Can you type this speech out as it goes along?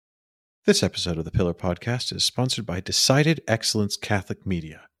This episode of the Pillar Podcast is sponsored by Decided Excellence Catholic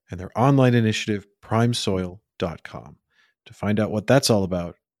Media and their online initiative, primesoil.com. To find out what that's all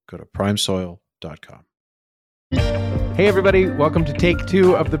about, go to primesoil.com. Hey, everybody. Welcome to Take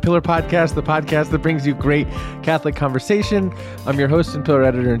Two of the Pillar Podcast, the podcast that brings you great Catholic conversation. I'm your host and Pillar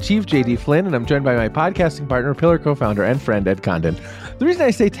Editor-in-Chief, J.D. Flynn, and I'm joined by my podcasting partner, Pillar co-founder, and friend, Ed Condon. The reason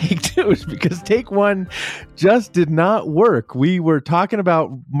I say Take Two is because Take One just did not work. We were talking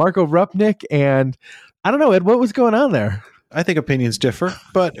about Marco Rupnik, and I don't know, Ed, what was going on there? I think opinions differ,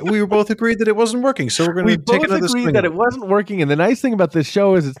 but we both agreed that it wasn't working, so we're going to take another swing. We both agreed that it wasn't working, and the nice thing about this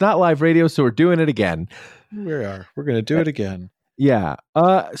show is it's not live radio, so we're doing it again. We are. We're going to do it again. Yeah.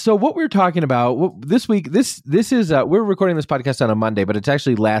 So what we're talking about this week, this is we're recording this podcast on a Monday, but it's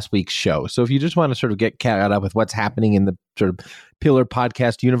actually last week's show. So if you just want to sort of get caught up with what's happening in the sort of Pillar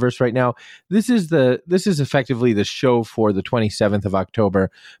podcast universe right now, this is effectively the show for the 27th of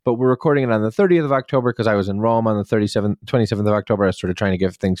October, but we're recording it on the 30th of October because I was in Rome on the 27th of October. I was sort of trying to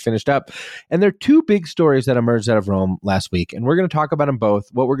get things finished up. And there are two big stories that emerged out of Rome last week, and we're going to talk about them both.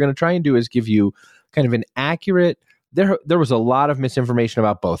 What we're going to try and do is give you kind of an accurate. There was a lot of misinformation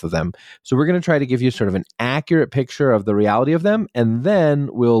about both of them. So we're going to try to give you sort of an accurate picture of the reality of them, and then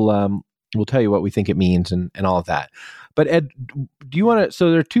we'll tell you what we think it means and all of that. But Ed, do you want to?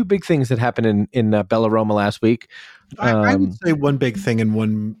 So there are two big things that happened in Bella Roma last week. I would say one big thing and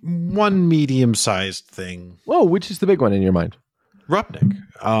one medium-sized thing. Whoa, which is the big one in your mind? Rupnik.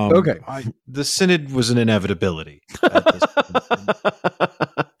 Okay. The synod was an inevitability at this point.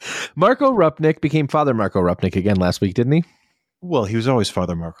 Marco Rupnik became Father Marco Rupnik again last week, didn't he? Well, he was always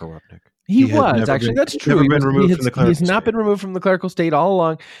Father Marco Rupnik. He was, actually. That's true. Never been removed from the clerical state. He's not been removed from the clerical state all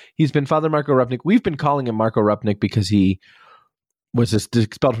along. He's been Father Marco Rupnik. We've been calling him Marco Rupnik because he was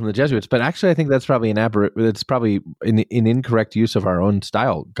expelled from the Jesuits. But actually, I think that's probably it's probably an incorrect use of our own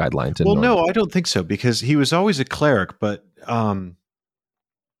style guidelines. Well, no, I don't think so, because he was always a cleric, but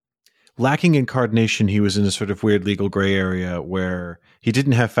lacking incarnation, he was in a sort of weird legal gray area where he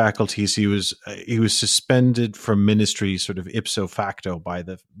didn't have faculties. He was suspended from ministry sort of ipso facto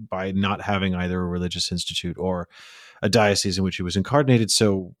by not having either a religious institute or a diocese in which he was incarnated.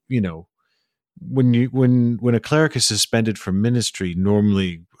 So, you know, when a cleric is suspended from ministry,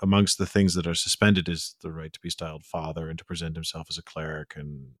 normally amongst the things that are suspended is the right to be styled father and to present himself as a cleric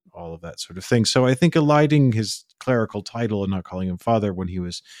and all of that sort of thing. So I think eliding his clerical title and not calling him father when he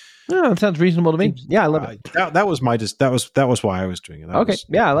was, that sounds reasonable to me. Yeah, I love it. That was why I was doing it. Okay,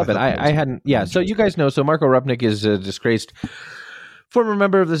 yeah, I love it. I hadn't. Yeah, so you guys know. So Marco Rupnik is a disgraced former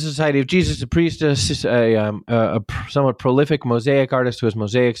member of the Society of Jesus, a priest, a somewhat prolific mosaic artist who has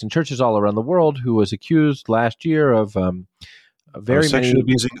mosaics in churches all around the world, who was accused last year of sexually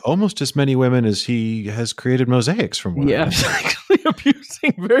abusing almost as many women as he has created mosaics from. Sexually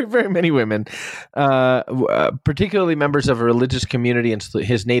abusing very, very many women, particularly members of a religious community in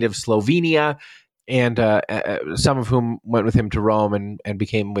his native Slovenia, and some of whom went with him to Rome and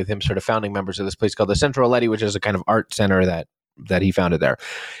became with him sort of founding members of this place called the Centro Aleti, which is a kind of art center that he founded there.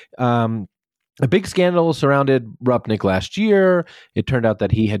 A big scandal surrounded Rupnik last year. It turned out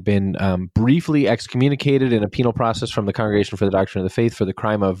that he had been briefly excommunicated in a penal process from the Congregation for the Doctrine of the Faith for the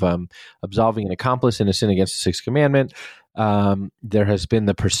crime of absolving an accomplice in a sin against the Sixth Commandment. There has been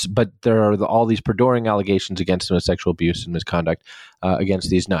but there are all these perduring allegations against him of sexual abuse and misconduct against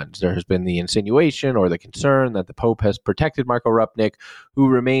these nuns. There has been the insinuation or the concern that the Pope has protected Marco Rupnik,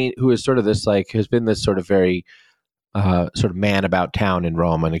 who is sort of this has been this sort of very sort of man about town in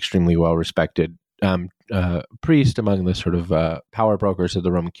Rome, an extremely well respected priest among the sort of power brokers of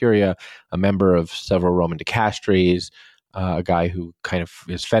the Roman Curia, a member of several Roman dicasteries, a guy who kind of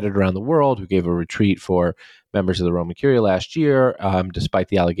is feted around the world, who gave a retreat for members of the Roman Curia last year, despite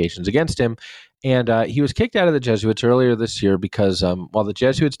the allegations against him. And he was kicked out of the Jesuits earlier this year because while the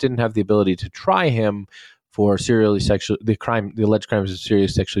Jesuits didn't have the ability to try him for the alleged crimes of serially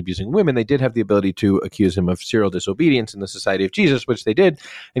sexually abusing women, they did have the ability to accuse him of serial disobedience in the Society of Jesus, which they did,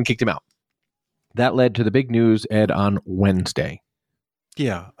 and kicked him out. That led to the big news, Ed, on Wednesday.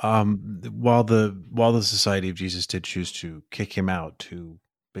 Yeah. While the Society of Jesus did choose to kick him out, to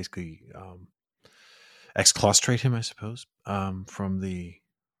basically exclostrate him, I suppose, from the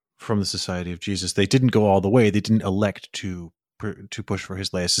Society of Jesus, they didn't go all the way. They didn't elect to push for his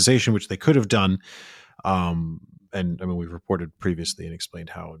laicization, which they could have done. And I mean, we've reported previously and explained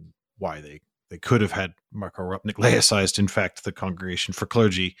how and why they could have had Marco Rupnik laicized. In fact, the Congregation for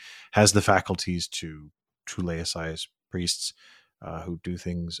Clergy has the faculties to laicize priests who do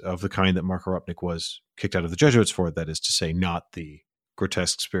things of the kind that Marco Rupnik was kicked out of the Jesuits for. That is to say, not the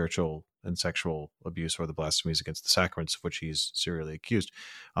grotesque spiritual and sexual abuse or the blasphemies against the sacraments of which he's serially accused,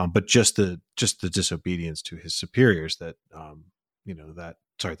 but just the disobedience to his superiors that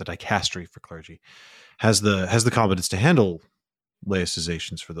the dicastery for clergy has the competence to handle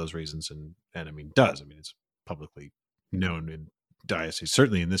laicizations for those reasons, and I mean does. I mean, it's publicly known in dioceses,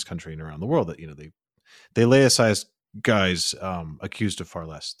 certainly in this country and around the world, that they laicized guys accused of far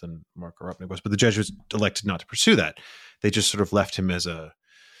less than Marco Rupnik was, but the Jesuits elected not to pursue that. They just sort of left him as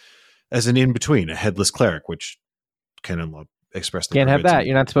an in-between, a headless cleric, which canon law expressly can't have that.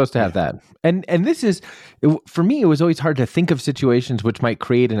 You're not supposed to have that. And this is, for me, it was always hard to think of situations which might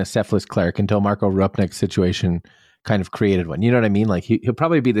create an acephalous cleric until Marco Rupnik's situation kind of created one. You know what I mean? Like he'll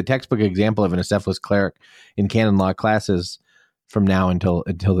probably be the textbook example of an acephalous cleric in canon law classes from now until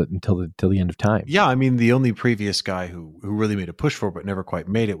the end of time. Yeah, I mean, the only previous guy who really made a push for it but never quite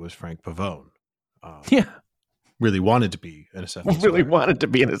made it was Frank Pavone. Really wanted to be an acephalous cleric. Wanted to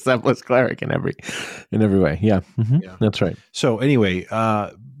be an acephalous cleric in every way. Yeah. Mm-hmm. Yeah, that's right. So anyway,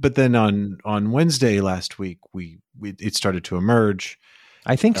 but then on Wednesday last week, it started to emerge.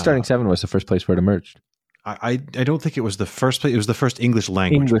 I think Starting Seven was the first place where it emerged. I don't think it was the first place. It was the first English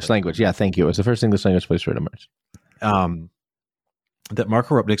language. Yeah, thank you. It was the first English language place where it emerged. That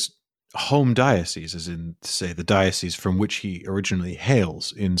Marco Rupnik's home diocese, as in, say, the diocese from which he originally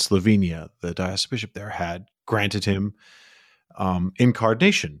hails in Slovenia, the diocese bishop there had granted him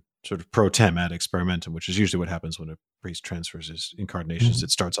incarnation, sort of pro tem ad experimentum, which is usually what happens when a priest transfers his incarnations. Mm-hmm.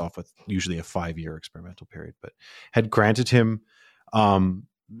 It starts off with usually a 5-year experimental period, but had granted him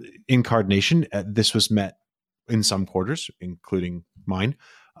incarnation. This was met in some quarters, including mine,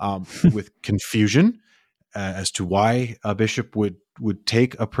 with confusion as to why a bishop would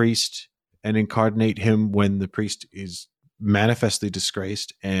take a priest and incarnate him when the priest is manifestly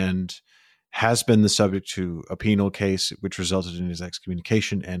disgraced and has been the subject to a penal case which resulted in his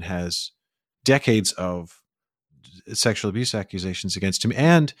excommunication and has decades of sexual abuse accusations against him.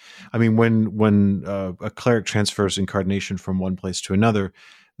 And I mean, when a cleric transfers incarnation from one place to another,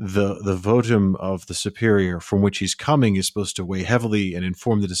 the votum of the superior from which he's coming is supposed to weigh heavily and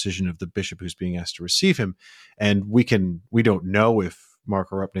inform the decision of the bishop who's being asked to receive him. And we don't know if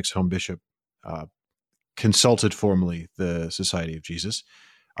Marco Rupnik's home bishop consulted formally the Society of Jesus.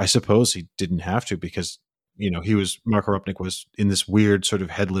 I suppose he didn't have to, because Marco Rupnik was in this weird sort of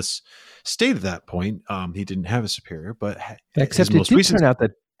headless state at that point. He didn't have a superior, but except it did turn out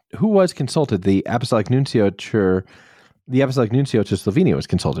that who was consulted? The Apostolic Nuncio to Slovenia was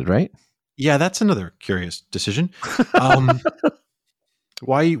consulted, right? Yeah, that's another curious decision.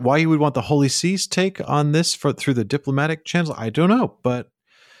 Why you would want the Holy See's take on this through the diplomatic channels, I don't know, but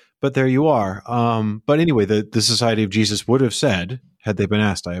there you are. But anyway, the Society of Jesus would have said, had they been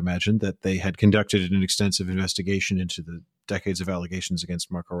asked, I imagine, that they had conducted an extensive investigation into the decades of allegations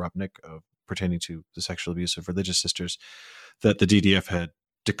against Marco Rupnik pertaining to the sexual abuse of religious sisters, that the DDF had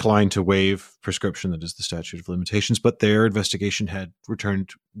declined to waive prescription, that is the statute of limitations, but their investigation had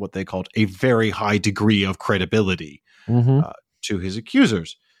returned what they called a very high degree of credibility to his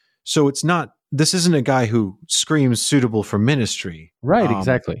accusers. So this isn't a guy who screams suitable for ministry. Right,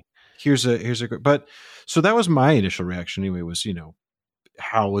 exactly. Here's a but so that was my initial reaction anyway, was,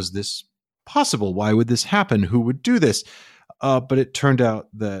 how was this possible? Why would this happen? Who would do this? But it turned out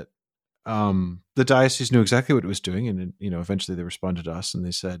that the diocese knew exactly what it was doing, and eventually they responded to us and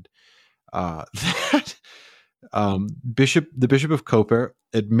they said that the Bishop of Koper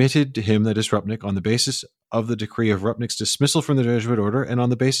admitted to him, that is Rupnik, on the basis of the decree of Rupnik's dismissal from the Jesuit order and on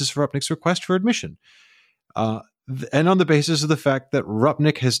the basis of Rupnik's request for admission, and on the basis of the fact that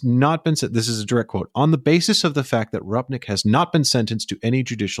Rupnik has not been this is a direct quote, on the basis of the fact that Rupnik has not been sentenced to any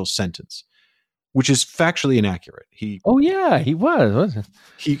judicial sentence, which is factually inaccurate. He was, wasn't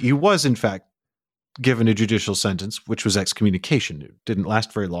he was in fact given a judicial sentence, which was excommunication. It didn't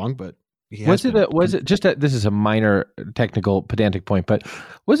last very long, but this is a minor technical pedantic point, but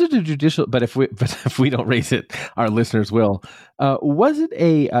was it a judicial, but if we don't raise it, our listeners will, was it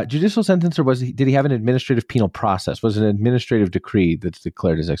a judicial sentence, or did he have an administrative penal process? Was it an administrative decree that's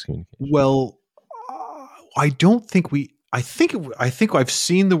declared as excommunication? Well, I don't think I think I've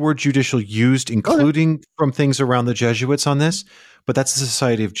seen the word judicial used, including from things around the Jesuits on this, but that's the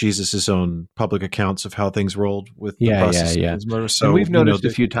Society of Jesus' own public accounts of how things rolled with the process. Yeah. So and we've noticed a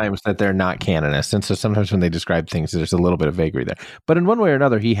few times that they're not canonist, and so sometimes when they describe things, there's a little bit of vagary there. But in one way or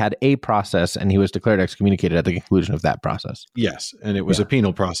another, he had a process, and he was declared excommunicated at the conclusion of that process. Yes, and it was a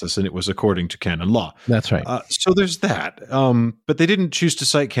penal process, and it was according to canon law. That's right. So there's that. But they didn't choose to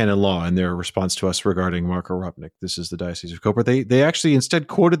cite canon law in their response to us regarding Marco Rupnik. This is the Diocese of Koper. They actually instead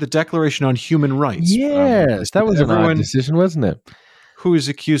quoted the Declaration on Human Rights. Yes, that was an odd decision, wasn't it? who is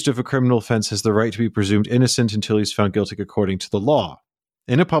accused of a criminal offense has the right to be presumed innocent until he's found guilty according to the law,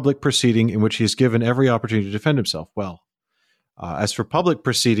 in a public proceeding in which he is given every opportunity to defend himself. Well, as for public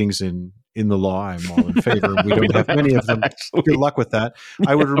proceedings in the law, I'm all in favor. We don't have many of them. Good luck with that.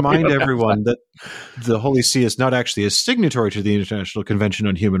 I would remind everyone that the Holy See is not actually a signatory to the International Convention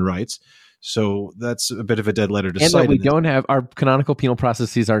on Human Rights. So that's a bit of a dead letter to cite. And that we don't have, our canonical penal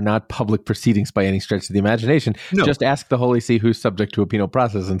processes are not public proceedings by any stretch of the imagination. No. Just ask the Holy See who's subject to a penal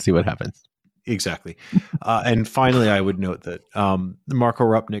process and see what happens. Exactly. And finally, I would note that Marko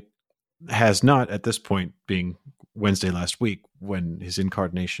Rupnik has not, at this point, being Wednesday last week when his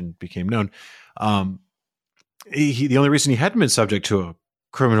incarnation became known, the only reason he hadn't been subject to a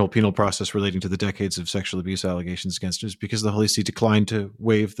criminal penal process relating to the decades of sexual abuse allegations against him is because the Holy See declined to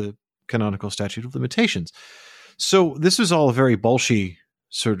waive the canonical statute of limitations. So this was all a very bolshy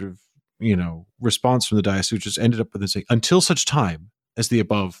sort of, response from the diocese, which just ended up with saying, until such time as the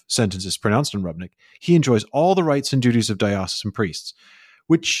above sentence is pronounced on Rupnik, he enjoys all the rights and duties of diocesan priests,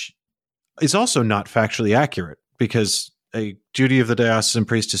 which is also not factually accurate, because a duty of the diocesan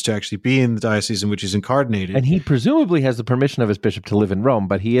priest is to actually be in the diocese in which he's incarnated. And he presumably has the permission of his bishop to live in Rome,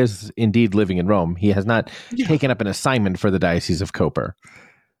 but he is indeed living in Rome. He has not taken up an assignment for the Diocese of Koper.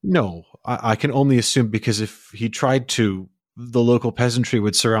 No, I can only assume, because if he tried to, the local peasantry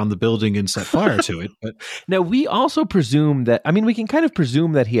would surround the building and set fire to it. But now, we also presume that, we can kind of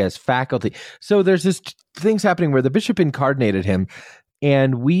presume that he has faculty. So there's this things happening where the bishop incarnated him,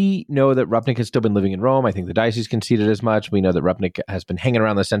 and we know that Rupnik has still been living in Rome. I think the diocese conceded as much. We know that Rupnik has been hanging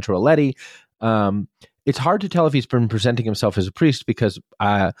around the Centro Aleti. It's hard to tell if he's been presenting himself as a priest, because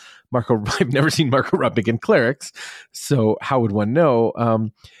I've never seen Marko Rupnik in clerics, so how would one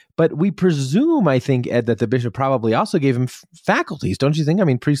know? But we presume, I think, Ed, that the bishop probably also gave him faculties, don't you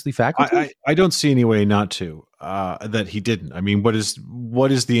think? Priestly faculties? I don't see any way not to, that he didn't. What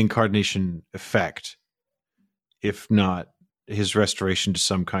is the incarnation effect, if not his restoration to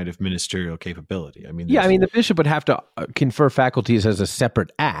some kind of ministerial capability? The bishop would have to confer faculties as a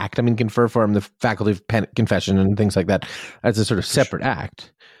separate act. Confer for him the faculty of confession and things like that as a sort of separate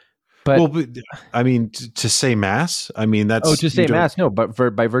act. But to say mass, that's to say mass. No, but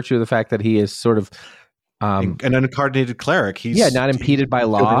by virtue of the fact that he is sort of an unincarnated cleric, he's not impeded by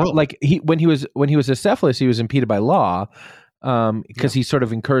law. Like when he was a cephalus, he was impeded by law because he sort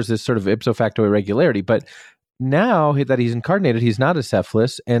of incurs this sort of ipso facto irregularity. But now that he's incarnated, he's not a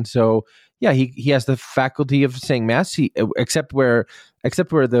cephalus, and so he has the faculty of saying mass. Except where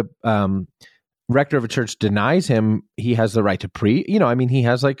the rector of a church denies him, he has the right to he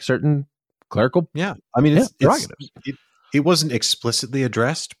has like certain clerical prerogatives. It wasn't explicitly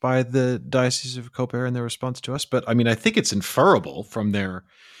addressed by the Diocese of Koper in their response to us, but I think it's inferable from their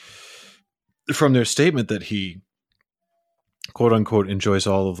statement that he, quote unquote, enjoys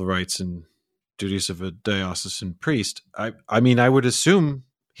all of the rights and duties of a diocesan priest. I would assume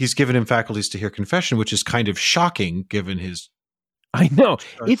he's given him faculties to hear confession, which is kind of shocking given his. I know.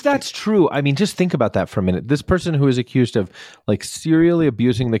 If that's true, just think about that for a minute. This person who is accused of serially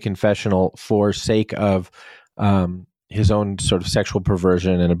abusing the confessional for sake of his own sort of sexual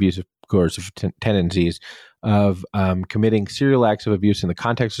perversion and abusive coercive tendencies, of committing serial acts of abuse in the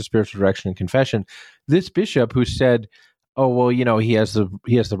context of spiritual direction and confession. This bishop who said, "Oh well, he has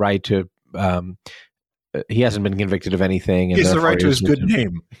the right to." He hasn't been convicted of anything. And he has the right to his good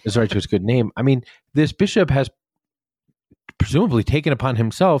name. His right to his good name. This bishop has presumably taken upon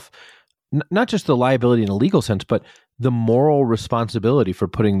himself not just the liability in a legal sense, but the moral responsibility for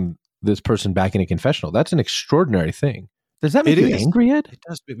putting this person back in a confessional. That's an extraordinary thing. Does that make you angry, Ed? It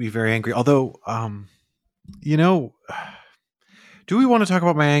does make me very angry. Although, do we want to talk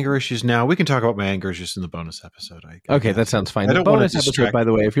about my anger issues now? We can talk about my anger issues in the bonus episode. Okay, that sounds fine. The bonus episode, by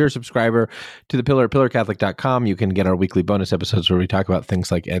the way, if you're a subscriber to The Pillar at pillarcatholic.com, you can get our weekly bonus episodes where we talk about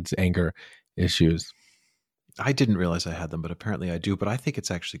things like Ed's anger issues. I didn't realize I had them, but apparently I do. But I think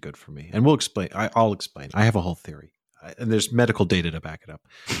it's actually good for me. And we'll explain. I'll explain. I have a whole theory. And there's medical data to back it up.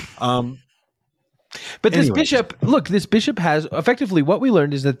 But this bishop has effectively, what we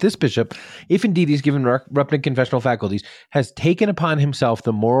learned is that this bishop, if indeed he's given Rupnik confessional faculties, has taken upon himself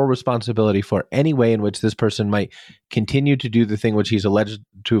the moral responsibility for any way in which this person might continue to do the thing which he's alleged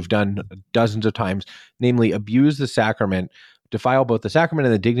to have done dozens of times, namely abuse the sacrament, defile both the sacrament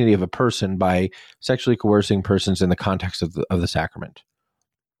and the dignity of a person by sexually coercing persons in the context of the sacrament.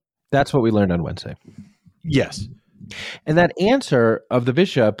 That's what we learned on Wednesday. Yes. And that answer of the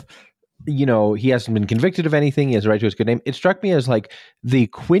bishop, he hasn't been convicted of anything. He has a right to his good name. It struck me as like the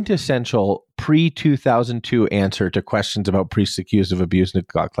quintessential pre-2002 answer to questions about priests accused of abuse and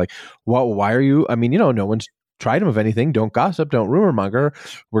neglect. Like, why are you? No one's tried him of anything. Don't gossip. Don't rumor monger.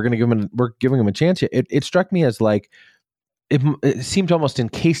 We're giving him a chance. It struck me as like it seemed almost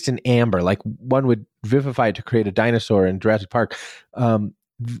encased in amber, like one would vivify it to create a dinosaur in Jurassic Park.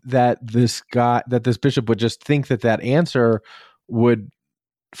 That this bishop would just think that answer would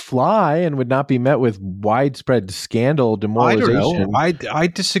fly and would not be met with widespread scandal, demoralization. I don't know. I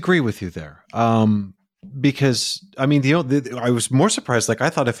disagree with you there. Because I mean, I was more surprised. Like I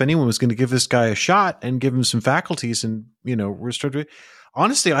thought, if anyone was going to give this guy a shot and give him some faculties and restore.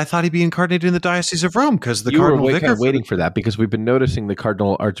 Honestly, I thought he'd be incarnated in the Diocese of Rome because the Cardinal Vicar. Kind of waiting for that because we've been noticing the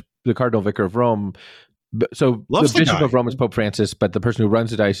Cardinal Vicar of Rome. So the Bishop of Rome is Pope Francis, but the person who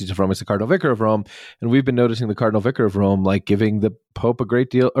runs the Diocese of Rome is the Cardinal Vicar of Rome, and we've been noticing the Cardinal Vicar of Rome like giving the Pope a great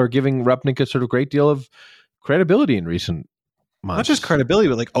deal, or giving Rupnik a sort of great deal of credibility in recent months. Not just credibility,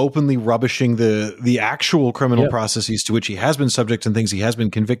 but like openly rubbishing the actual criminal processes to which he has been subject and things he has been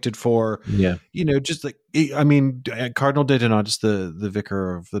convicted for. Yeah. Just like, I mean, Cardinal De Donatis, the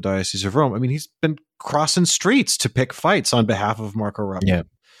vicar of the Diocese of Rome, I mean, he's been crossing streets to pick fights on behalf of Marco Rupnik. Yeah.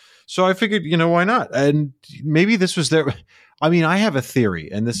 So I figured, why not? And maybe this was their, I mean, I have a theory,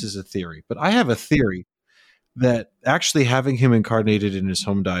 and this is a theory, but I have a theory that actually having him incarnated in his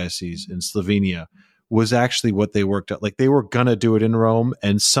home diocese in Slovenia was actually what they worked out. Like they were going to do it in Rome,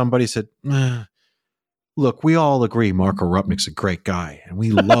 and somebody said, look, we all agree Marco Rupnik's a great guy, and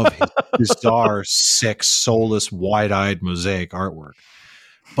we love his bizarre, sick, soulless, wide-eyed mosaic artwork.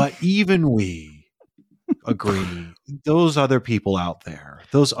 But even we agree, those other people out there,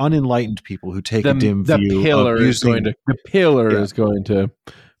 those unenlightened people who take a dim view of using... The pillar is going to...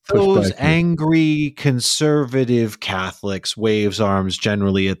 Those angry conservative Catholics, waves arms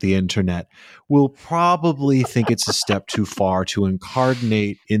generally at the internet, will probably think it's a step too far to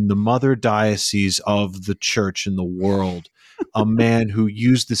incarnate in the mother diocese of the church in the world a man who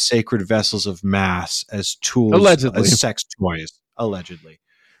used the sacred vessels of mass as tools, allegedly, as sex toys, allegedly.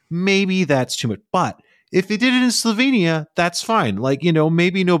 Maybe that's too much, but if they did it in Slovenia, that's fine. Like,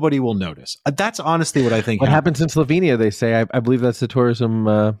 maybe nobody will notice. That's honestly what I think. What happens in Slovenia, they say. I believe that's the tourism.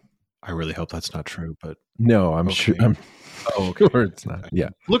 I really hope that's not true, but no, I'm sure. Sure it's not. Yeah.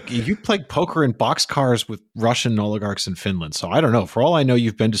 Look, you played poker and boxcars with Russian oligarchs in Finland. So I don't know. For all I know,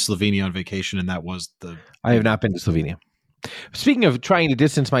 you've been to Slovenia on vacation, and that was the... I have not been to Slovenia. Speaking of trying to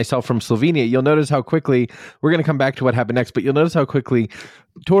distance myself from Slovenia, you'll notice how quickly, we're going to come back to what happened next, but you'll notice how quickly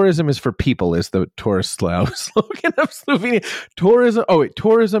tourism is for people is the tourist slogan of Slovenia.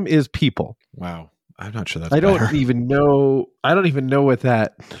 Tourism is people. Wow. I'm not sure that's I don't even know what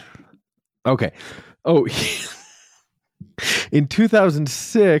that... Okay. Oh, in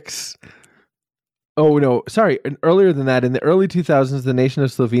 2006... Oh, no, sorry. And earlier than that, in the early 2000s, the nation of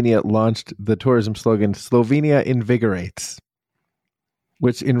Slovenia launched the tourism slogan, Slovenia Invigorates,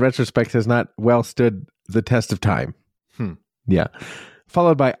 which in retrospect has not well stood the test of time. Yeah.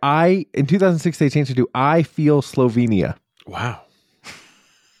 Followed by in 2006, they changed it to I Feel Slovenia. Wow.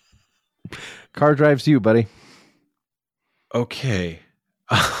 Car drives you, buddy. Okay.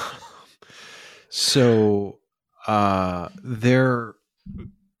 So,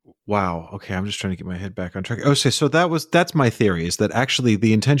 wow. Okay, I'm just trying to get my head back on track. So that's my theory, is that actually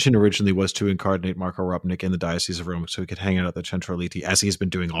the intention originally was to incarnate Marco Rupnik in the Diocese of Rome so he could hang out at the Centro Liti, as he's been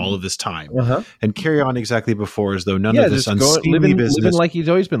doing all of this time, and carry on exactly before, as though none of this unseemly business, living like he's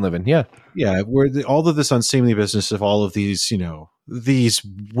always been living. Yeah, all of this unseemly business of all of these, these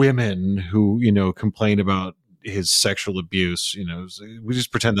women who complain about his sexual abuse. We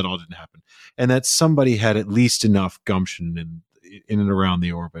just pretend that all didn't happen, and that somebody had at least enough gumption in and around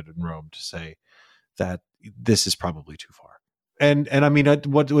the orbit in Rome to say that this is probably too far. And I mean,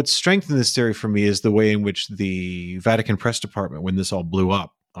 what strengthened this theory for me is the way in which the Vatican press department, when this all blew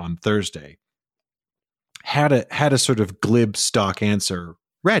up on Thursday, had a sort of glib stock answer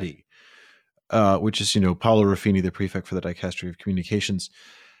ready, which is, Paolo Ruffini, the prefect for the Dicastery of Communications,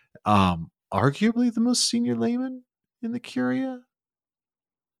 arguably the most senior layman in the Curia.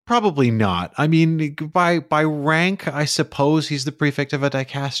 Probably not. I mean, by rank, I suppose he's the prefect of a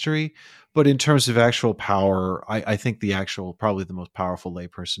dicastery, but in terms of actual power, I think probably the most powerful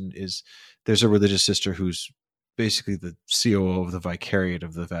layperson there's a religious sister who's basically the COO of the Vicariate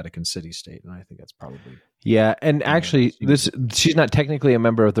of the Vatican City State, and I think that's probably... Yeah, and actually, she's not technically a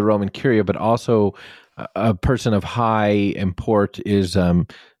member of the Roman Curia, but also a person of high import is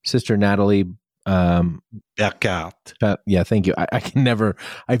Sister Natalie Burkhardt. Yeah, thank you. I've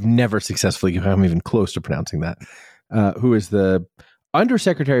never successfully come even close to pronouncing that. Who is the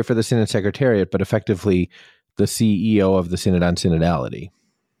undersecretary for the Synod Secretariat, but effectively the CEO of the Synod on Synodality.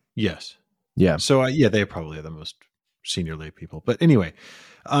 Yes. Yeah. So they probably are the most senior lay people. But anyway,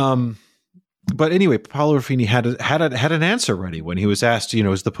 But anyway, Paolo Ruffini had an answer ready when he was asked,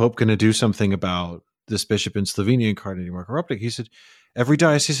 is the Pope going to do something about this bishop in Slovenia incarnating Marco Rupnik? He said, every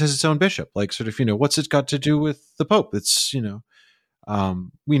diocese has its own bishop. Like, sort of, what's it got to do with the Pope? It's,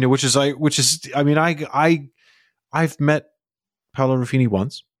 I've met Paolo Ruffini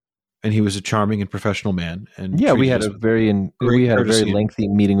once, and he was a charming and professional man. And yeah, we had a very lengthy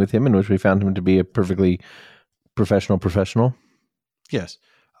meeting with him in which we found him to be a perfectly professional. Yes.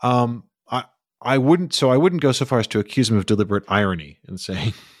 I wouldn't go so far as to accuse him of deliberate irony and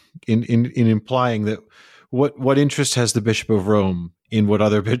saying, in implying that what interest has the Bishop of Rome in what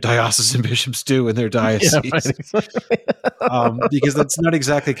other diocesan bishops do in their diocese? Yeah, right, exactly. Because that's not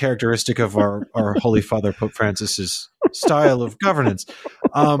exactly characteristic of our Holy Father Pope Francis's style of governance.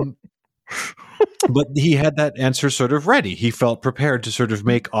 But he had that answer sort of ready. He felt prepared to sort of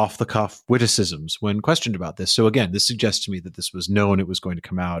make off-the-cuff witticisms when questioned about this. So again, this suggests to me that this was known; it was going to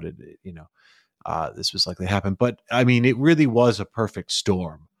come out. This was likely to happen. But I mean, it really was a perfect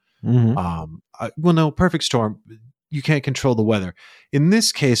storm. Mm-hmm. Perfect storm. You can't control the weather. In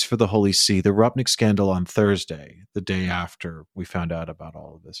this case, for the Holy See, the Rupnik scandal on Thursday, the day after we found out about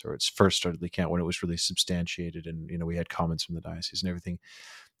all of this, or it's first started leaking out when it was really substantiated, and we had comments from the diocese and everything.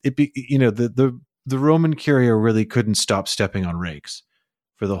 The Roman Curia really couldn't stop stepping on rakes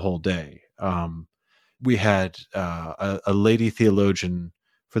for the whole day. We had a lady theologian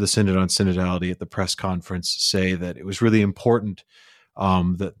for the Synod on Synodality at the press conference say that it was really important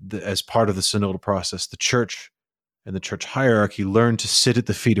that as part of the synodal process, the church and the church hierarchy learn to sit at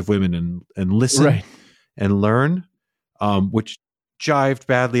the feet of women and listen and learn, which jived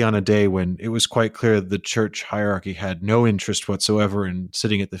badly on a day when it was quite clear the church hierarchy had no interest whatsoever in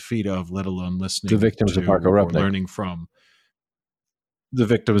sitting at the feet of, let alone listening the victims of Marco Rupnik, learning from the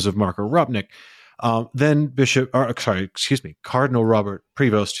victims of Marco Rupnik. Then Cardinal Robert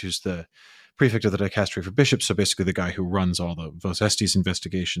Prevost, who's the prefect of the dicastery for bishops, so basically the guy who runs all the Vos Estis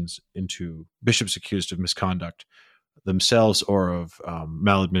investigations into bishops accused of misconduct themselves or of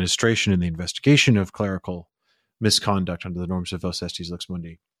maladministration in the investigation of clerical misconduct under the norms of Vos Estis Lux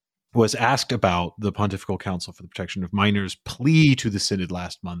Mundi, was asked about the Pontifical Council for the Protection of Minors' plea to the Synod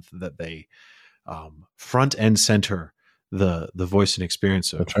last month that they front and center the voice and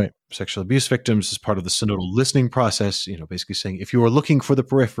experience of sexual abuse victims as part of the synodal listening process, basically saying, if you are looking for the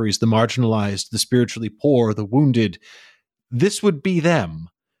peripheries, the marginalized, the spiritually poor, the wounded, this would be them.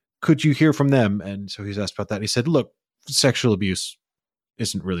 Could you hear from them? And so he's asked about that. And he said, look, sexual abuse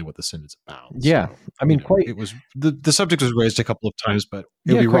isn't really what the synod's about. Yeah. So, I mean, it was the subject was raised a couple of times, but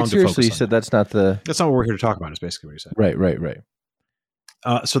it would be wrong to focus on. He said that's not what we're here to talk about, is basically what he said. Right.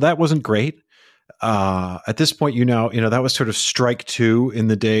 So that wasn't great. At this point, that was sort of strike two in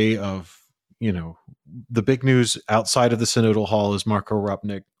the day of, the big news outside of the synodal hall is Marco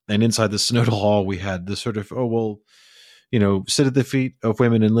Rupnik. And inside the synodal hall, we had the sort of, sit at the feet of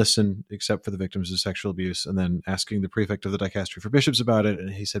women and listen, except for the victims of sexual abuse. And then asking the prefect of the dicastery for bishops about it. And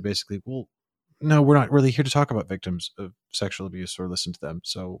he said basically, well, no, we're not really here to talk about victims of sexual abuse or listen to them.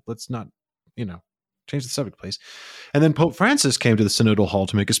 So let's not, change the subject, please. And then Pope Francis came to the synodal hall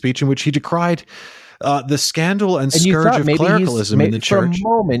to make a speech in which he decried the scandal and scourge of clericalism in the church. For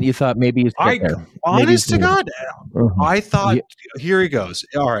a moment, you thought maybe he's honest to God, I thought, here he goes.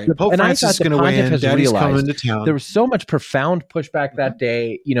 All right, Pope Francis is going to weigh in. Daddy's coming to town. There was so much profound pushback that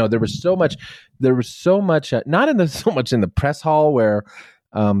day. There was so much, not so much in the press hall where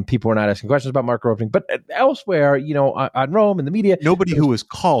people were not asking questions about Marco Rupnik, but elsewhere, on Rome and the media, nobody who was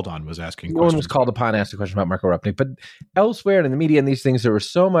called on was asking. No one was called upon to ask a question about Marco Rupnik, but elsewhere in the media and these things, there was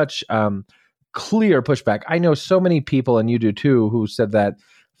so much clear pushback. I know so many people, and you do too, who said that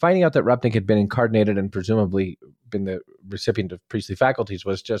finding out that Rupnik had been incarnated and presumably been the recipient of priestly faculties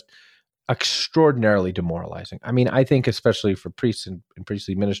was just extraordinarily demoralizing. I mean, I think especially for priests in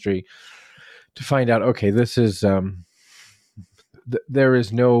priestly ministry to find out, okay, this is. There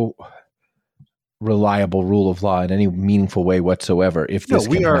is no reliable rule of law in any meaningful way whatsoever. If this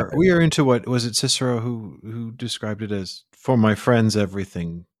we are into what was it Cicero who described it as, for my friends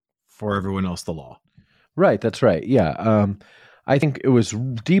everything, for everyone else the law. Right, that's right. Yeah, I think it was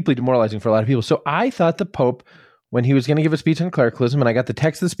deeply demoralizing for a lot of people. So I thought the Pope, when he was going to give a speech on clericalism, and I got the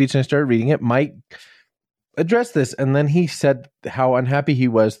text of the speech and I started reading it, might address this, and then he said how unhappy he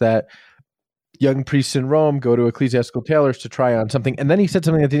was that young priests in Rome go to ecclesiastical tailors to try on something. And then he said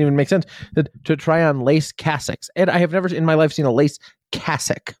something that didn't even make sense, that to try on lace cassocks. And I have never in my life seen a lace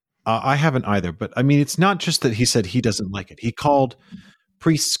cassock. I haven't either. But I mean, it's not just that he said he doesn't like it. He called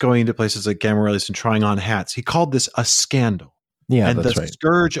priests going to places like Gamorellis and trying on hats. He called this a scandal. Yeah, and that's the right.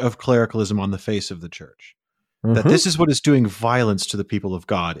 Scourge of clericalism on the face of the church. that this is what is doing violence to the people of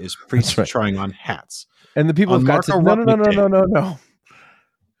God, is priests trying on hats. And the people On of God said, Marco no. Rupnik Day. No.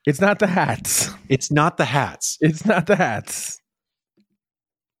 It's not the hats. It's not the hats. It's not the hats.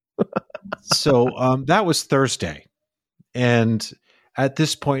 So that was Thursday. And at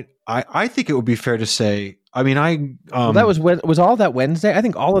this point, I think it would be fair to say, I mean, well, that was all that Wednesday? I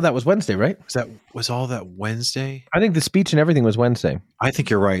think all of that was Wednesday, right? Was all that Wednesday? I think the speech and everything was Wednesday. I think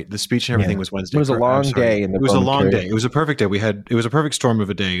you're right. The speech and everything was Wednesday. It was a long day. It was a long day. It was a perfect day. It was a perfect storm of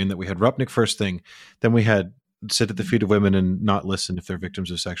a day in that we had Rupnik first thing. Then we had sit at the feet of women and not listen if they're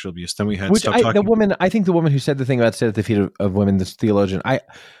victims of sexual abuse. Then we had I think the woman who said the thing about sit at the feet of women, this theologian,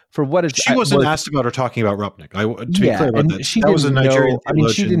 she wasn't asked about her talking about Rupnik. To be clear about that, that was a Nigerian theologian. I mean,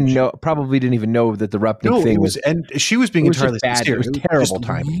 she didn't know, probably didn't even know that the Rupnik thing was, and she was being entirely sincere. It was terrible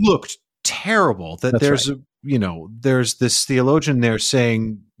timing. Looked terrible that there's this theologian there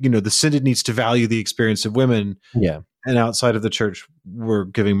saying, the synod needs to value the experience of women. Yeah. And outside of the church, we're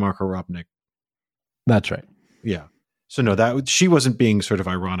giving Marco Rupnik. That's right. Yeah. So no, she wasn't being sort of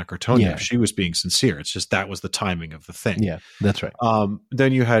ironic or tone deaf. She was being sincere. It's just that was the timing of the thing. Yeah, that's right.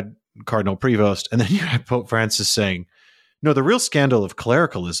 Then you had Cardinal Prevost, and then you had Pope Francis saying, no, the real scandal of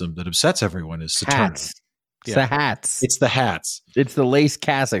clericalism that upsets everyone is hats. It's the hats. It's the hats. It's the lace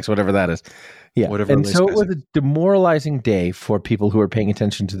cassocks, whatever that is. Yeah. And so it was a demoralizing day for people who are paying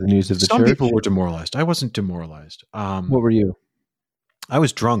attention to the news of the church. Some people were demoralized. I wasn't demoralized. What were you? I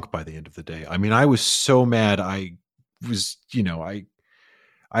was drunk by the end of the day. I mean, I was so mad. I was, I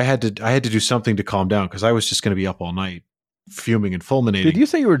had to do something to calm down because I was just going to be up all night fuming and fulminating. Did you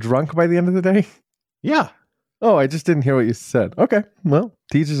say you were drunk by the end of the day? Yeah. Oh, I just didn't hear what you said. Okay. Well,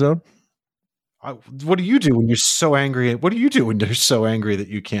 teach his own. What do you do when you're so angry? What do you do when you're so angry that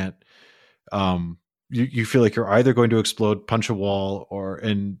you can't, you feel like you're either going to explode, punch a wall,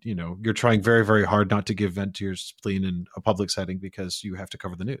 and you're trying very, very hard not to give vent to your spleen in a public setting because you have to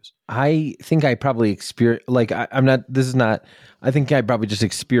cover the news. I think I probably experience, I think I probably just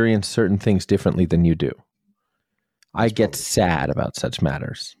experience certain things differently than you do. I get sad about such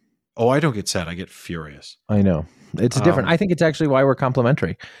matters. Oh, I don't get sad. I get furious. I know. It's different. I think it's actually why we're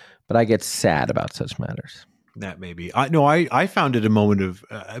complementary, but I get sad about such matters. That may be. I found it a moment of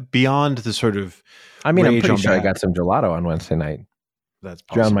beyond the sort of. I mean, I'm pretty sure I got some gelato on Wednesday night. That's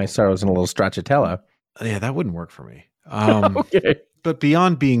possible. Drowned my sorrows in a little stracciatella. Yeah, that wouldn't work for me. Okay. But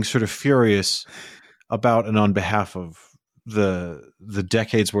beyond being sort of furious about and on behalf of the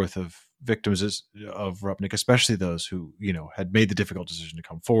decades worth of victims of Rupnik, especially those who had made the difficult decision to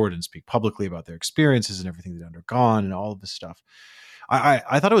come forward and speak publicly about their experiences and everything they'd undergone and all of this stuff,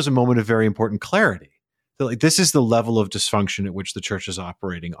 I thought it was a moment of very important clarity. Like, this is the level of dysfunction at which the church is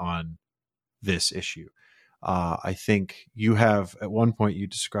operating on this issue. I think you have, at one point, you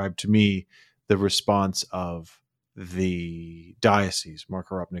described to me the response of the diocese,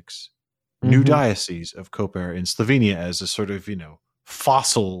 Marko Rupnik's new diocese of Koper in Slovenia, as a sort of,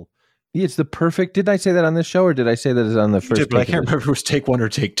 fossil. It's the perfect. Did I say that on this show, or did I say that on the first? But I can't remember if it was take one or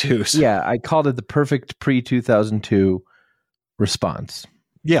take two. So. Yeah, I called it the perfect pre-2002 response.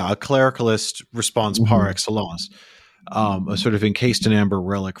 Yeah, a clericalist response par excellence, a sort of encased in amber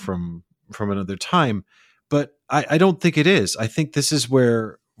relic from another time. But I don't think it is. I think this is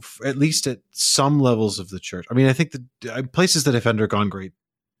where, at least at some levels of the church, I mean, I think the places that have undergone great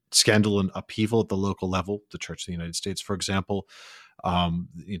scandal and upheaval at the local level, the Church of the United States, for example,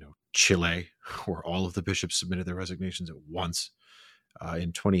 Chile, where all of the bishops submitted their resignations at once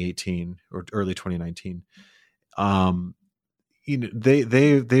in 2018 or early 2019.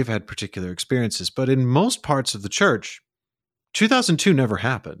 They've had particular experiences, but in most parts of the church, 2002 never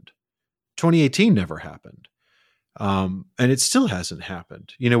happened. 2018 never happened. And it still hasn't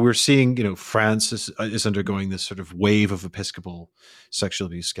happened. We're seeing, France is undergoing this sort of wave of Episcopal sexual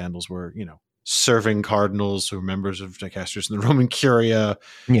abuse scandals where, serving cardinals who are members of dicasters in the Roman Curia.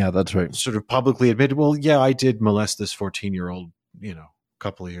 Yeah, that's right. Sort of publicly admitted, well, yeah, I did molest this 14-year-old, a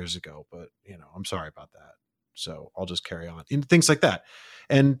couple of years ago, but, I'm sorry about that. So I'll just carry on. And things like that.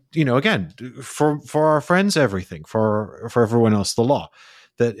 And, again, for our friends, everything, for everyone else, the law,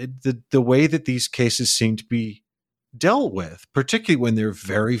 that the way that these cases seem to be dealt with, particularly when they're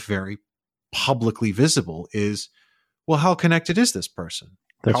very, very publicly visible, is, well, how connected is this person?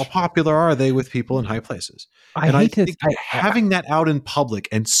 How popular are they with people in high places? I think having that out in public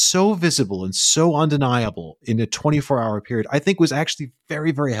and so visible and so undeniable in a 24-hour period, I think was actually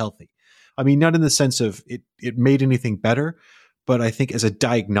very, very healthy. I mean, not in the sense of it made anything better, but I think as a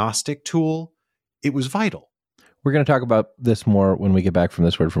diagnostic tool, it was vital. We're going to talk about this more when we get back from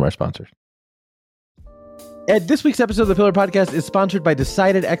this word from our sponsors. Ed, this week's episode of the Pillar Podcast is sponsored by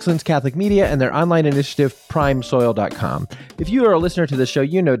Decided Excellence Catholic Media and their online initiative, primesoil.com. If you are a listener to this show,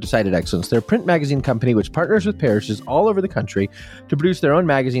 you know Decided Excellence. They're a print magazine company which partners with parishes all over the country to produce their own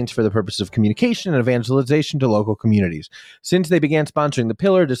magazines for the purpose of communication and evangelization to local communities. Since they began sponsoring the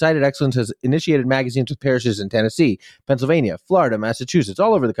Pillar, Decided Excellence has initiated magazines with parishes in Tennessee, Pennsylvania, Florida, Massachusetts,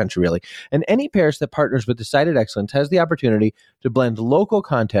 all over the country, really. And any parish that partners with Decided Excellence has the opportunity to blend local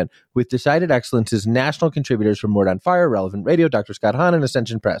content with Decided Excellence's national contributors from Word on Fire, Relevant Radio, Dr. Scott Hahn, and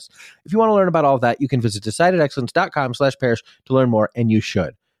Ascension Press. If you want to learn about all of that, you can visit decidedexcellence.com/parish to learn more, and you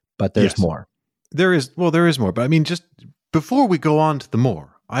should. But there's more. There is more. But I mean, just before we go on to the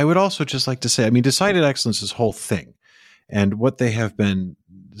more, I would also just like to say, I mean, Decided Excellence's whole thing and what they have been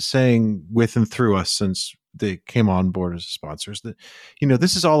saying with and through us since they came on board as sponsors, that, you know,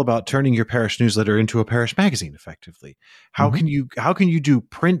 this is all about turning your parish newsletter into a parish magazine effectively. How can you do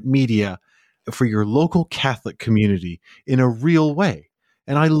print media for your local Catholic community in a real way?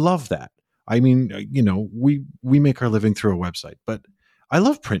 And I love that. I mean, you know, we make our living through a website, but I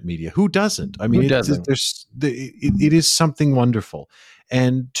love print media. Who doesn't? I mean, it is something wonderful.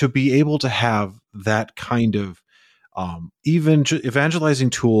 And to be able to have that kind of even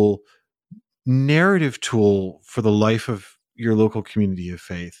evangelizing tool, narrative tool for the life of your local community of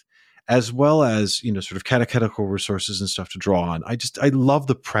faith, as well as, you know, sort of catechetical resources and stuff to draw on. I love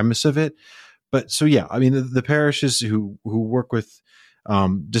the premise of it. But so, yeah, I mean, the parishes who work with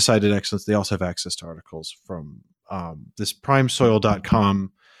Decided Excellence, they also have access to articles from this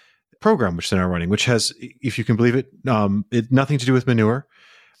primesoil.com program, which they're now running, which has, if you can believe it, nothing to do with manure.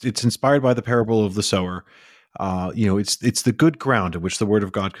 It's inspired by the parable of the sower. You know, it's the good ground in which the word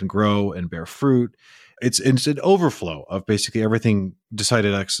of God can grow and bear fruit. It's an overflow of basically everything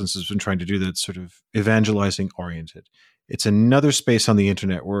Decided Excellence has been trying to do that's sort of evangelizing oriented. It's another space on the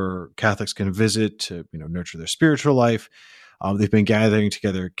internet where Catholics can visit to, you know, nurture their spiritual life. They've been gathering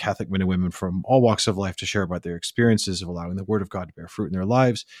together Catholic men and women from all walks of life to share about their experiences of allowing the Word of God to bear fruit in their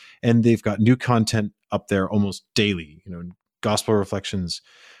lives. And they've got new content up there almost daily, you know, gospel reflections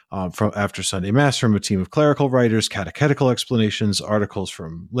from after Sunday Mass from a team of clerical writers, catechetical explanations, articles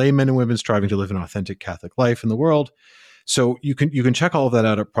from laymen and women striving to live an authentic Catholic life in the world. So you can check all of that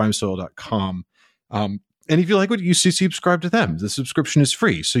out at primesoil.com. And if you like what you see, subscribe to them. The subscription is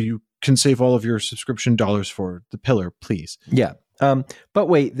free, so you can save all of your subscription dollars for the Pillar, please. Yeah. But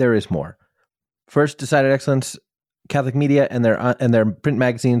wait, there is more. First, Decided Excellence Catholic Media and their print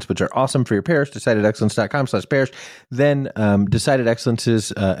magazines, which are awesome for your parish, decidedexcellence.com/parish. Then Decided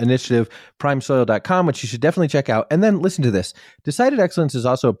Excellence's initiative, primesoil.com, which you should definitely check out. And then listen to this. Decided Excellence is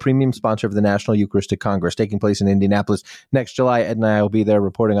also a premium sponsor of the National Eucharistic Congress taking place in Indianapolis next July. Ed and I will be there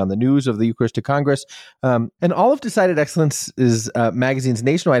reporting on the news of the Eucharistic Congress. And all of Decided Excellence's magazines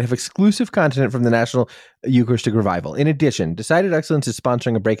nationwide have exclusive content from the National Eucharistic Revival. In addition, Decided Excellence is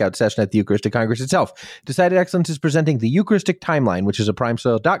sponsoring a breakout session at the Eucharistic Congress itself. Decided Excellence is presenting the Eucharistic Timeline, which is a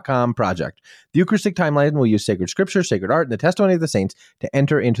primesoil.com project. The Eucharistic Timeline will use sacred scripture, sacred art, and the testimony of the saints to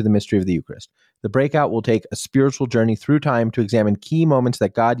enter into the mystery of the Eucharist. The breakout will take a spiritual journey through time to examine key moments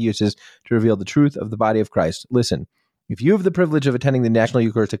that God uses to reveal the truth of the body of Christ. Listen, if you have the privilege of attending the National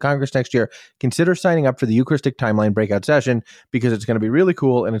Eucharistic Congress next year, consider signing up for the Eucharistic Timeline breakout session, because it's going to be really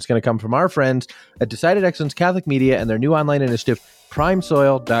cool, and it's going to come from our friends at Decided Excellence Catholic Media and their new online initiative,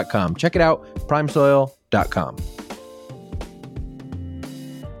 primesoil.com. Check it out, primesoil.com.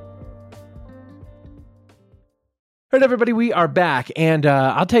 All right, everybody, we are back, and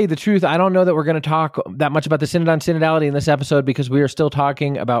I'll tell you the truth, I don't know that we're going to talk that much about the Synod on Synodality in this episode, because we are still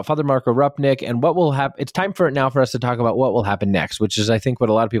talking about Father Marco Rupnik and what will happen. It's time for it now for us to talk about what will happen next, which is, I think, what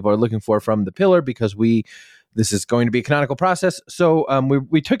a lot of people are looking for from the Pillar, because this is going to be a canonical process. So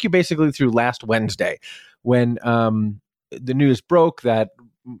we took you basically through last Wednesday when the news broke that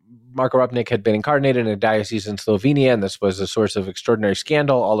Marco Rupnik had been incarnated in a diocese in Slovenia, and this was a source of extraordinary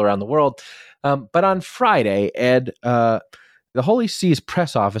scandal all around the world. But on Friday, Ed, the Holy See's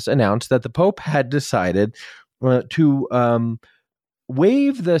press office announced that the Pope had decided to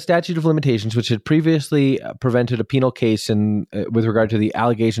waive the statute of limitations, which had previously prevented a penal case with regard to the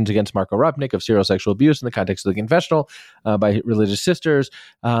allegations against Marco Rupnik of serial sexual abuse in the context of the confessional by religious sisters,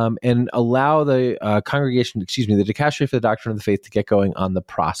 and allow the the Dicastery for the Doctrine of the Faith to get going on the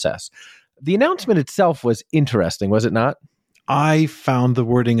process. The announcement itself was interesting, was it not? I found the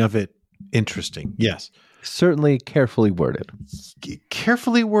wording of it interesting. Yes. Certainly carefully worded.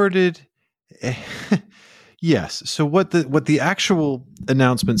 Carefully worded. Yes. So what the actual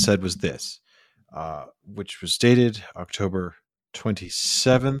announcement said was this, which was dated October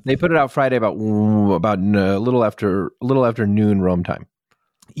 27th. They put it out Friday about a little after noon Rome time.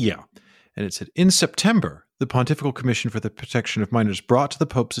 Yeah. And it said, in September, the Pontifical Commission for the Protection of Minors brought to the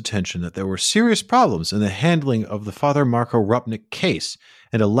Pope's attention that there were serious problems in the handling of the Father Marco Rupnik case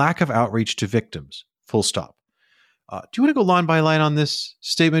and a lack of outreach to victims. Full stop. Do you want to go line by line on this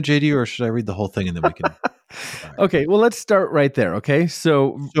statement, JD, or should I read the whole thing and then we can... Okay, well, let's start right there, okay?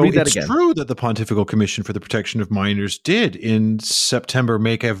 So read that again. It's true that the Pontifical Commission for the Protection of Minors did, in September,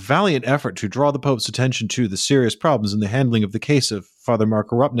 make a valiant effort to draw the Pope's attention to the serious problems in the handling of the case of Father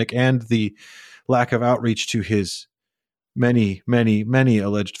Marco Rupnik and the lack of outreach to his many, many, many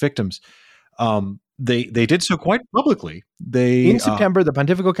alleged victims. They did so quite publicly. In September, the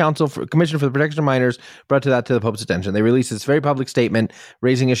Pontifical Commission for the Protection of Minors brought that to the Pope's attention. They released this very public statement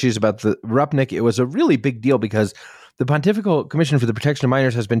raising issues about the Rupnik. It was a really big deal because the Pontifical Commission for the Protection of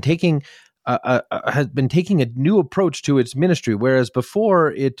Minors has been taking a new approach to its ministry, whereas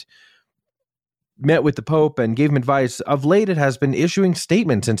before it met with the Pope and gave him advice. Of late, it has been issuing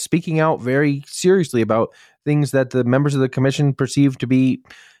statements and speaking out very seriously about things that the members of the commission perceive to be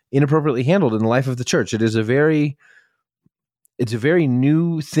inappropriately handled in the life of the church. It's a very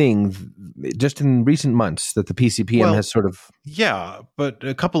new thing just in recent months that the PCPM has sort of... Yeah, but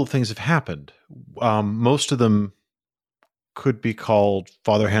a couple of things have happened. Most of them could be called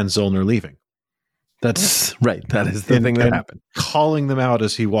Father Hans Zollner leaving. That's right. That is the thing that happened. Calling them out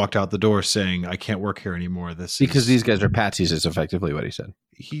as he walked out the door saying, I can't work here anymore. Because these guys are patsies is effectively what he said.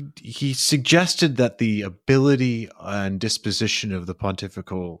 He suggested that the ability and disposition of the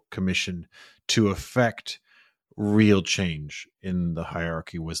Pontifical Commission to affect real change in the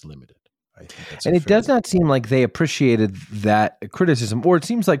hierarchy was limited. I think that's and it does not seem like they appreciated that criticism, or it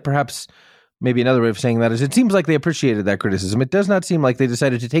seems like perhaps maybe another way of saying that is it seems like they appreciated that criticism. It does not seem like they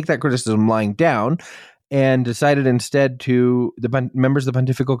decided to take that criticism lying down and decided instead the members of the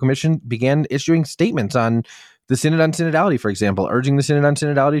Pontifical Commission began issuing statements on the Synod on Synodality, for example, urging the Synod on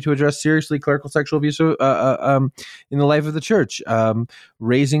Synodality to address seriously clerical sexual abuse in the life of the church,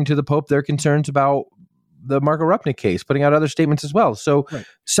 raising to the Pope their concerns about the Marco Rupnik case, putting out other statements as well. So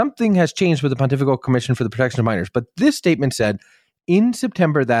Something has changed with the Pontifical Commission for the Protection of Minors. But this statement said, in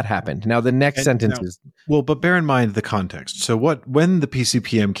September, that happened. Now, the next sentence is... Well, but bear in mind the context. So when the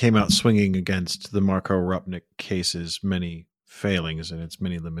PCPM came out swinging against the Marco Rupnik case's many failings and its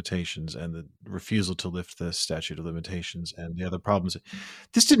many limitations and the refusal to lift the statute of limitations and the other problems,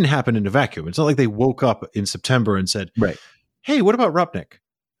 this didn't happen in a vacuum. It's not like they woke up in September and said, hey, what about Rupnik?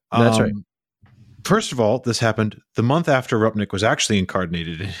 That's right. First of all, this happened the month after Rupnik was actually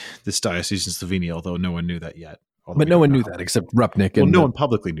incarnated in this diocese in Slovenia, although no one knew that yet. But no one knew that except Rupnik. Well, no one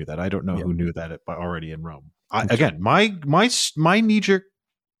publicly knew that. I don't know who knew that already in Rome. Again, my knee-jerk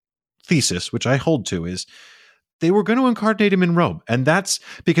thesis, which I hold to, is they were going to incarnate him in Rome. And that's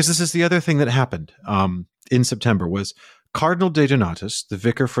because this is the other thing that happened in September was Cardinal De Donatis, the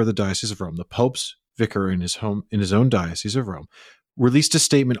vicar for the Diocese of Rome, the Pope's vicar in his own Diocese of Rome, released a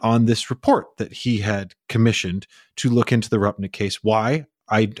statement on this report that he had commissioned to look into the Rupnik case. Why?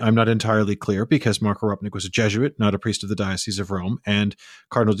 I'm not entirely clear, because Marco Rupnik was a Jesuit, not a priest of the Diocese of Rome, and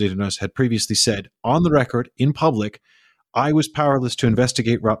Cardinal De Donatis had previously said on the record, in public, I was powerless to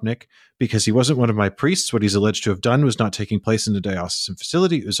investigate Rupnik because he wasn't one of my priests. What he's alleged to have done was not taking place in a diocesan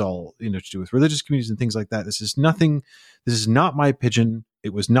facility. It was all to do with religious communities and things like that. This is not my pigeon.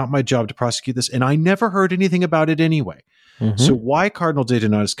 It was not my job to prosecute this, and I never heard anything about it anyway. Mm-hmm. So why Cardinal De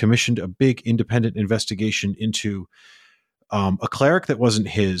Donatis commissioned a big independent investigation into a cleric that wasn't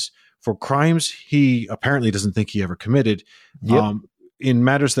his for crimes he apparently doesn't think he ever committed, in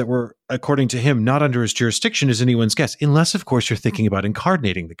matters that were, according to him, not under his jurisdiction is anyone's guess, unless, of course, you're thinking about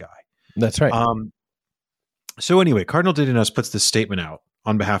incarnating the guy. That's right. So anyway, Cardinal De Donatis puts this statement out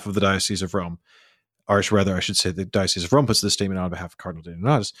on behalf of the Diocese of Rome, or rather, I should say the Diocese of Rome puts this statement out on behalf of Cardinal De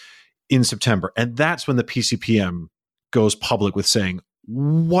Donatis in September. And that's when the PCPM goes public with saying,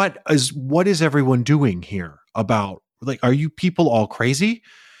 what is everyone doing here about, like, are you people all crazy?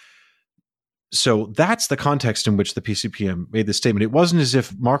 So that's the context in which the PCPM made this statement. It wasn't as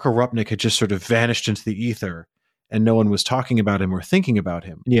if Marco Rupnik had just sort of vanished into the ether and no one was talking about him or thinking about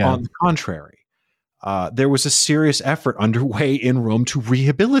him. Yeah. On the contrary, there was a serious effort underway in Rome to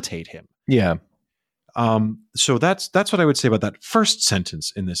rehabilitate him. Yeah. So that's what I would say about that first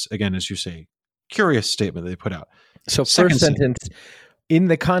sentence in this, again, as you say, curious statement that they put out. So first sentence, in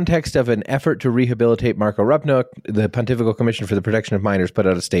the context of an effort to rehabilitate Marco Rupnik, the Pontifical Commission for the Protection of Minors put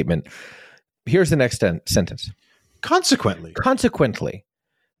out a statement. Here's the next sentence. Consequently,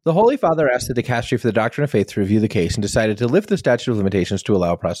 the Holy Father asked the Dicastery for the Doctrine of Faith to review the case and decided to lift the statute of limitations to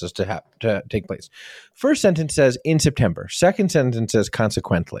allow a process to take place. First sentence says in September. Second sentence says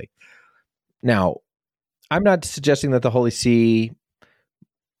consequently. Now, I'm not suggesting that the Holy See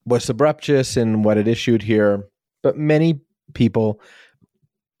was subreptious in what it issued here, but many people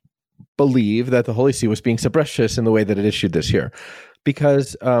believe that the Holy See was being subreptious in the way that it issued this here,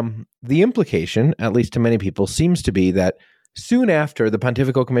 because the implication, at least to many people, seems to be that soon after the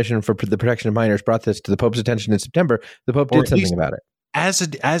Pontifical Commission for the Protection of Minors brought this to the Pope's attention in September, the Pope did something about it. As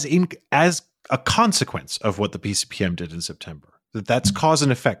a consequence of what the PCPM did in September. That's cause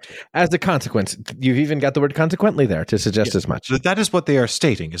and effect. As a consequence, you've even got the word consequently there to suggest as much. That is what they are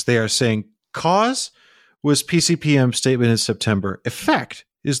stating, is they are saying cause was PCPM statement in September. Effect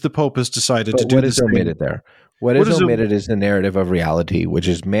is the Pope has decided to do what is omitted there? What is omitted is the narrative of reality, which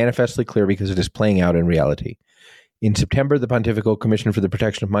is manifestly clear because it is playing out in reality. In September, the Pontifical Commission for the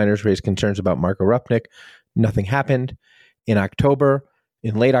Protection of Minors raised concerns about Marko Rupnik. Nothing happened. In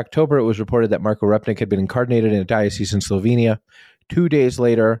late October, it was reported that Marko Rupnik had been incardinated in a diocese in Slovenia. 2 days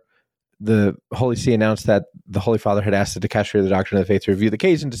later, the Holy See announced that the Holy Father had asked the Dicastery of the Doctrine of the Faith to review the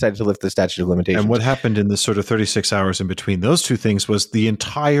case and decided to lift the statute of limitations. And what happened in the sort of 36 hours in between those two things was the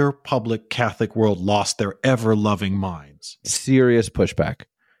entire public Catholic world lost their ever-loving minds. Serious pushback.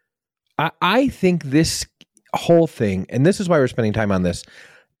 I think this whole thing, and this is why we're spending time on this,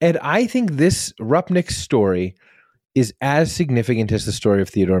 and I think this Rupnik story is as significant as the story of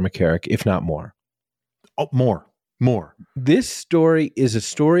Theodore McCarrick, if not more. Oh, more. This story is a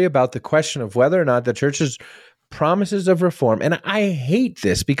story about the question of whether or not the church's promises of reform, and I hate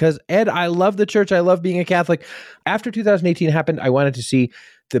this because, Ed, I love the church. I love being a Catholic. After 2018 happened, I wanted to see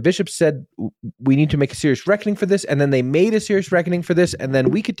the bishops said we need to make a serious reckoning for this, and then they made a serious reckoning for this, and then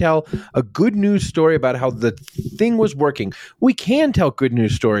we could tell a good news story about how the thing was working. We can tell good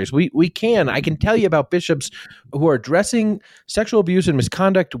news stories. We can. I can tell you about bishops who are addressing sexual abuse and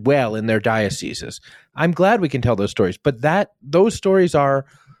misconduct well in their dioceses. I'm glad we can tell those stories, but those stories are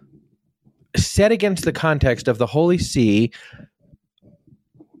set against the context of the Holy See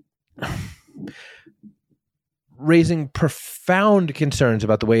raising profound concerns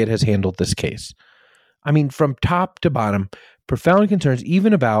about the way it has handled this case. I mean, from top to bottom, profound concerns,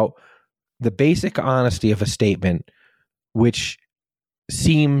 even about the basic honesty of a statement, which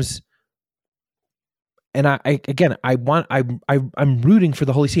seems, and I'm rooting for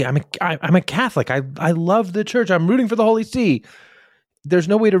the Holy See. I'm a Catholic. I love the church. I'm rooting for the Holy See. There's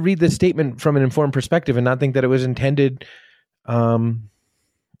no way to read this statement from an informed perspective and not think that it was intended,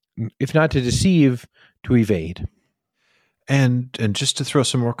 if not to deceive, to evade. And just to throw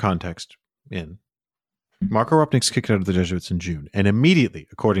some more context in, Marko Rupnik's kicked out of the Jesuits in June, and immediately,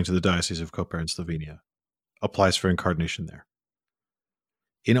 according to the Diocese of Koper in Slovenia, applies for incarnation there.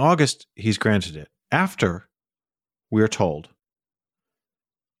 In August, he's granted it, after, we are told,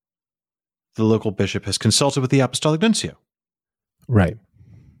 the local bishop has consulted with the Apostolic Nuncio. Right.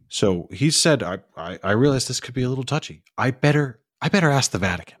 So he said, I realize this could be a little touchy. I better ask the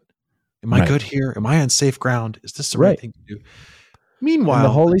Vatican. Am I good here? Am I on safe ground? Is this the right thing to do? Meanwhile, and the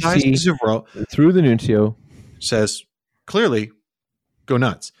Holy Diocese of Rome, through the nuncio, says clearly, go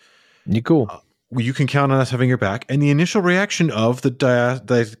nuts. You cool. You can count on us having your back. And the initial reaction of the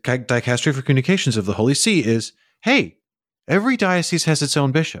Dicastery for Communications of the Holy See is, hey, every diocese has its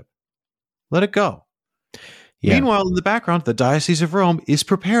own bishop. Let it go. Yeah. Meanwhile, in the background, the Diocese of Rome is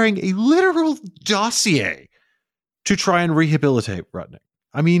preparing a literal dossier to try and rehabilitate Rupnik.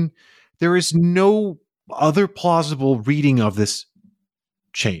 I mean, there is no other plausible reading of this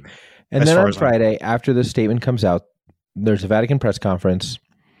chain. And then on Friday, after the statement comes out, there's a Vatican press conference,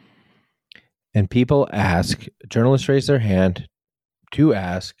 and people ask, journalists raise their hand to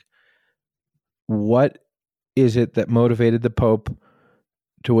ask, what is it that motivated the Pope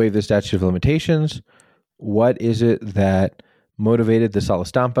to waive the statute of limitations? What is it that motivated the Sala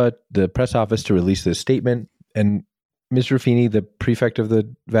Stampa, the press office, to release this statement? And Mr. Ruffini, the prefect of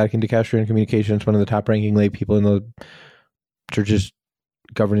the Vatican Dicastery on Communications, one of the top-ranking lay people in the church's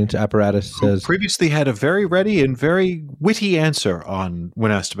governance apparatus, says, previously had a very ready and very witty answer on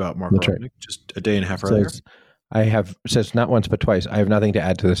when asked about Marko Rupnik just a day and a half earlier. Says not once but twice, I have nothing to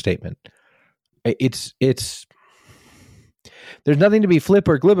add to the statement. It's there's nothing to be flip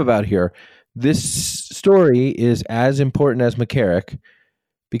or glib about here. This story is as important as McCarrick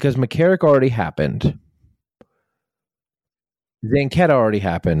because McCarrick already happened. Zanchetta already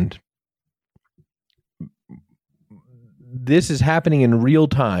happened. This is happening in real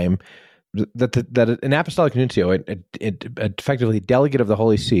time. That an apostolic nuncio, effectively delegate of the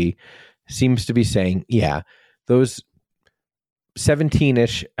Holy See, seems to be saying, yeah, those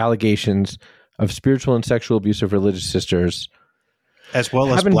 17-ish allegations of spiritual and sexual abuse of religious sisters, as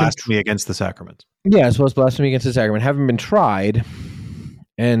well as blasphemy against the sacrament. Yeah, as well as blasphemy against the sacrament, haven't been tried.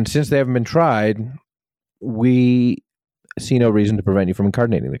 And since they haven't been tried, we see no reason to prevent you from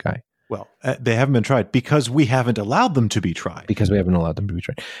incarnating the guy. Well, they haven't been tried because we haven't allowed them to be tried. Because we haven't allowed them to be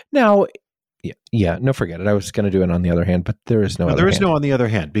tried. Now, no, forget it. I was going to do it on the other hand, but there is no other hand. There is no on the other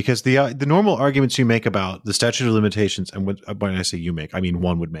hand, because the normal arguments you make about the statute of limitations, and when I say you make, I mean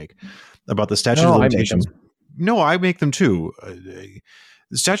one would make, about the statute of limitations. No, I make them too.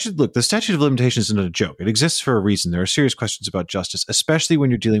 The statute of limitations is not a joke. It exists for a reason. There are serious questions about justice, especially when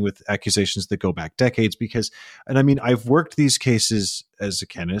you're dealing with accusations that go back decades. I've worked these cases as a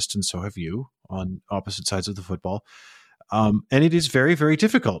chemist, and so have you, on opposite sides of the football. And it is very, very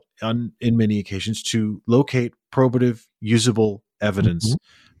difficult in many occasions to locate probative, usable evidence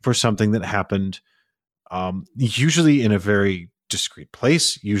for something that happened, usually in a very discreet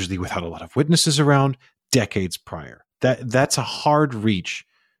place, usually without a lot of witnesses around, decades prior. That's a hard reach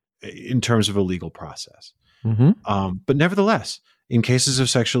in terms of a legal process. But nevertheless, in cases of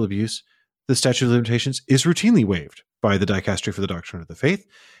sexual abuse, the statute of limitations is routinely waived by the Dicastery for the Doctrine of the Faith.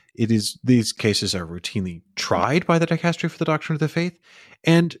 These cases are routinely tried by the Dicastery for the Doctrine of the Faith,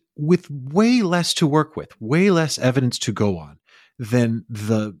 and with way less to work with, way less evidence to go on than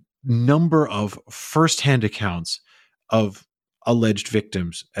the number of firsthand accounts of alleged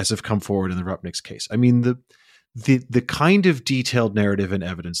victims as have come forward in the Rupnik's case. I mean, the kind of detailed narrative and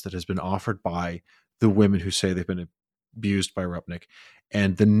evidence that has been offered by the women who say they've been abused by Rupnik,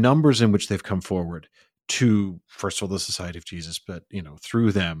 and the numbers in which they've come forward to, first of all, the Society of Jesus, but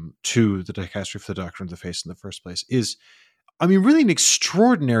through them to the Dicastery for the Doctrine of the Faith in the first place, is, really an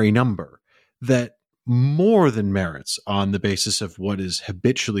extraordinary number that more than merits on the basis of what is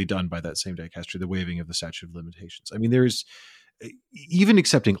habitually done by that same Dicastery, the waiving of the statute of limitations. There's, even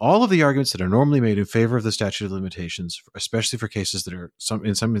accepting all of the arguments that are normally made in favor of the statute of limitations, especially for cases that are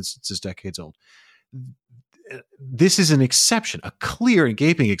in some instances decades old, this is an exception, a clear and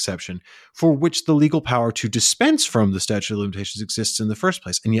gaping exception, for which the legal power to dispense from the statute of limitations exists in the first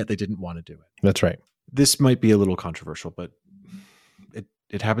place, and yet they didn't want to do it. That's right. This might be a little controversial, but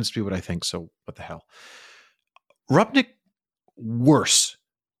it happens to be what I think, so what the hell. Rupnik, worse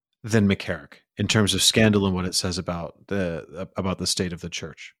than McCarrick in terms of scandal and what it says about the state of the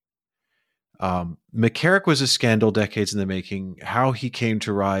church. McCarrick was a scandal, decades in the making. How he came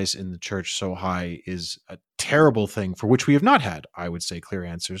to rise in the church so high is a terrible thing for which we have not had, I would say, clear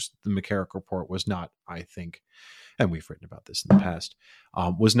answers. The McCarrick report was not, I think, and we've written about this in the past,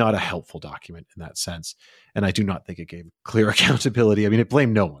 was not a helpful document in that sense. And I do not think it gave clear accountability. It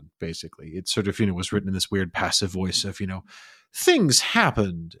blamed no one, basically. It sort of, was written in this weird passive voice of, things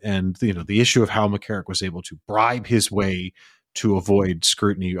happened. And, the issue of how McCarrick was able to bribe his way to avoid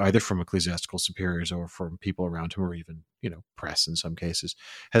scrutiny, either from ecclesiastical superiors or from people around him, or even, press in some cases,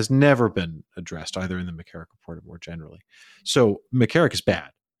 has never been addressed either in the McCarrick report or more generally. So McCarrick is bad.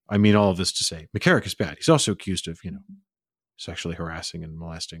 All of this to say, McCarrick is bad. He's also accused of, sexually harassing and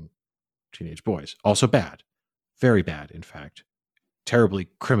molesting teenage boys. Also bad. Very bad, in fact. Terribly,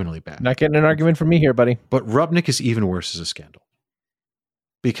 criminally bad. Not getting an argument from me here, buddy. But Rupnik is even worse as a scandal.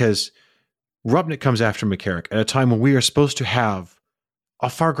 Because Rupnik comes after McCarrick at a time when we are supposed to have a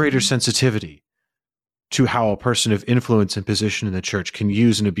far greater sensitivity to how a person of influence and position in the church can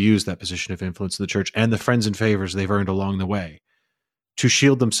use and abuse that position of influence in the church and the friends and favors they've earned along the way to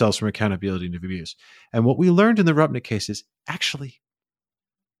shield themselves from accountability and abuse. And what we learned in the Rupnik case is, actually,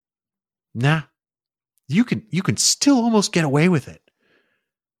 you can still almost get away with it.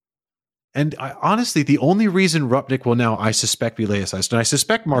 And honestly, the only reason Rupnik will now, I suspect, be laicized, and I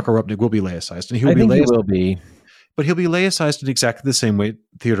suspect Marco Rupnik will be laicized, and he will be, but he'll be laicized in exactly the same way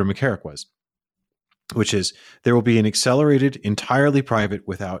Theodore McCarrick was, which is there will be an accelerated, entirely private,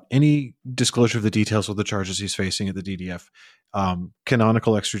 without any disclosure of the details of the charges he's facing at the DDF,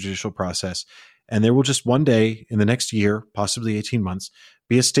 canonical extrajudicial process. And there will just one day in the next year, possibly 18 months,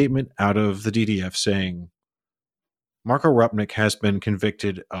 be a statement out of the DDF saying, Marco Rupnik has been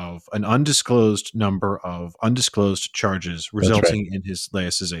convicted of an undisclosed number of undisclosed charges resulting in his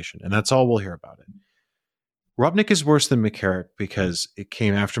laicization. And that's all we'll hear about it. Rupnik is worse than McCarrick because it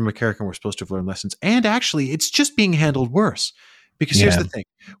came after McCarrick and we're supposed to have learned lessons. And actually, it's just being handled worse. Because here's the thing.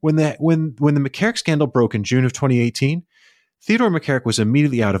 When the McCarrick scandal broke in June of 2018, Theodore McCarrick was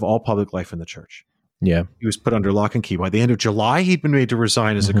immediately out of all public life in the church. Yeah. He was put under lock and key. By the end of July, he'd been made to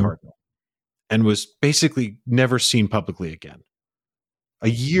resign as a cardinal and was basically never seen publicly again. A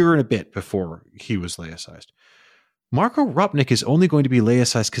year and a bit before he was laicized. Marco Rupnik is only going to be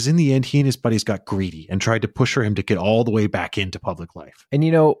laicized because in the end, he and his buddies got greedy and tried to push him to get all the way back into public life. And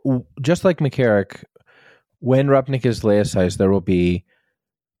just like McCarrick, when Rupnik is laicized, there will be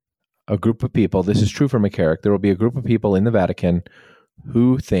a group of people. This is true for McCarrick. There will be a group of people in the Vatican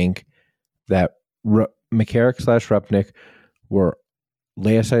who think that McCarrick/Rupnik were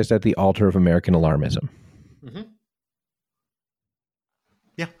laicized at the altar of American alarmism. Mm-hmm.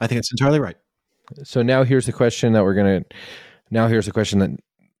 Yeah, I think it's entirely right. So now here's the question that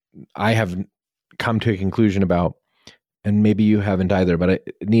I have come to a conclusion about, and maybe you haven't either, but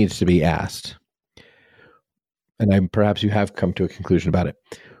it needs to be asked. And perhaps you have come to a conclusion about it.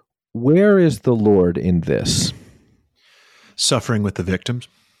 Where is the Lord in this? Suffering with the victims.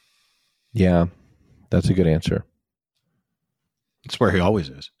 Yeah, that's a good answer. It's where he always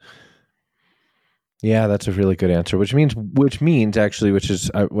is. Yeah, that's a really good answer, which means actually, which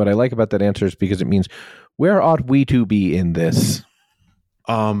is what I like about that answer is because it means, where ought we to be in this?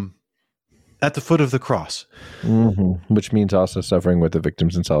 At the foot of the cross. Mm-hmm. Which means also suffering with the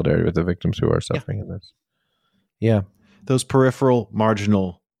victims in solidarity with the victims who are suffering in this. Yeah. Those peripheral,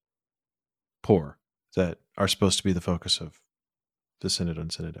 marginal poor that are supposed to be the focus of the Synod on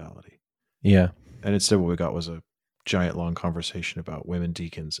Synodality. Yeah. And instead what we got was a giant long conversation about women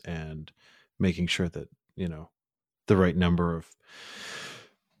deacons and making sure that, the right number of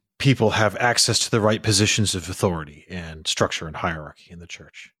people have access to the right positions of authority and structure and hierarchy in the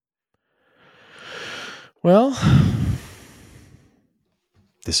church. Well,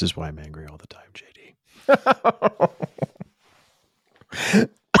 this is why I'm angry all the time, JD.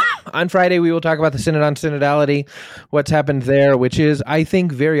 On Friday, we will talk about the Synod on Synodality, what's happened there, which is, I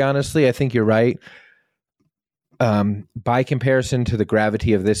think, very honestly, I think you're right. By comparison to the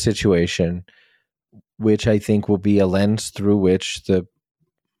gravity of this situation, which I think will be a lens through which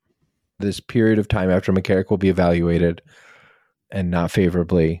this period of time after McCarrick will be evaluated, and not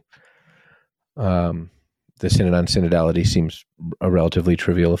favorably. The Synod on Synodality seems a relatively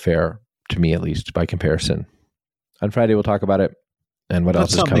trivial affair, to me at least, by comparison. On Friday, we'll talk about it. And what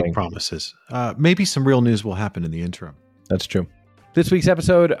else is coming? Make promises. Maybe some real news will happen in the interim. That's true. This week's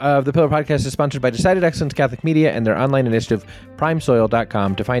episode of the Pillar Podcast is sponsored by Decided Excellence Catholic Media and their online initiative,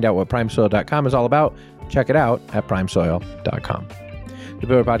 primesoil.com. To find out what primesoil.com is all about, check it out at primesoil.com. The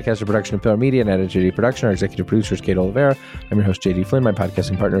Pillar Podcast is a production of Pillar Media and edited JD Production. Our executive producer is Kate Oliveira. I'm your host, JD Flynn. My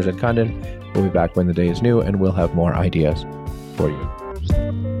podcasting partner is Ed Condon. We'll be back when the day is new, and we'll have more ideas for you.